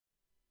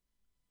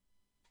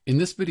In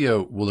this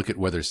video, we'll look at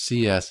whether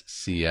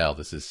CsCl,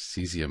 this is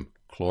cesium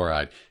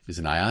chloride, is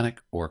an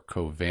ionic or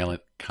covalent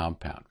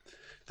compound.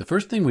 The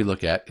first thing we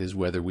look at is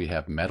whether we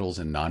have metals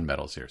and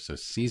nonmetals here. So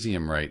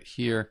cesium right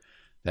here,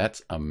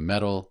 that's a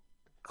metal.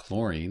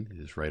 Chlorine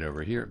is right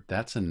over here.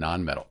 That's a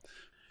nonmetal.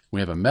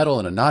 We have a metal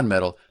and a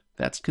nonmetal.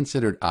 That's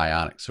considered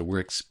ionic. So we're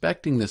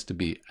expecting this to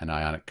be an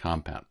ionic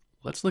compound.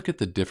 Let's look at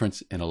the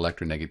difference in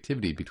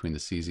electronegativity between the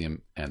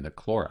cesium and the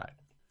chloride.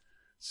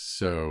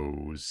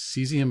 So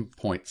cesium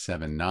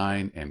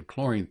 0.79 and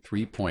chlorine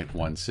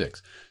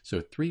 3.16. So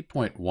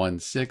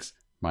 3.16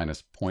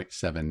 minus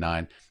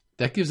 0.79,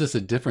 that gives us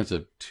a difference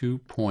of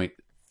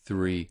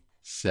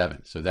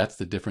 2.37. So that's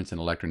the difference in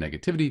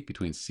electronegativity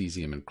between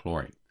cesium and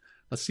chlorine.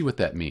 Let's see what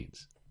that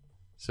means.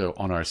 So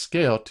on our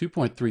scale,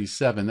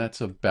 2.37,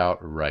 that's about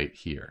right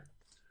here.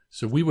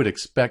 So we would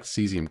expect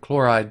cesium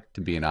chloride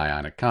to be an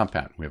ionic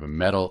compound. We have a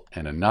metal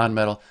and a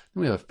nonmetal,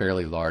 and we have a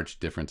fairly large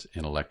difference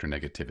in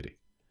electronegativity.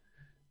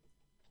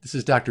 This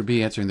is Dr.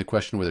 B answering the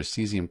question whether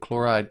cesium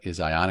chloride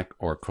is ionic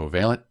or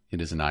covalent. It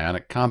is an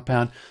ionic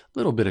compound, a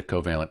little bit of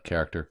covalent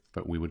character,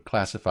 but we would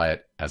classify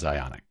it as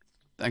ionic.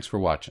 Thanks for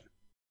watching.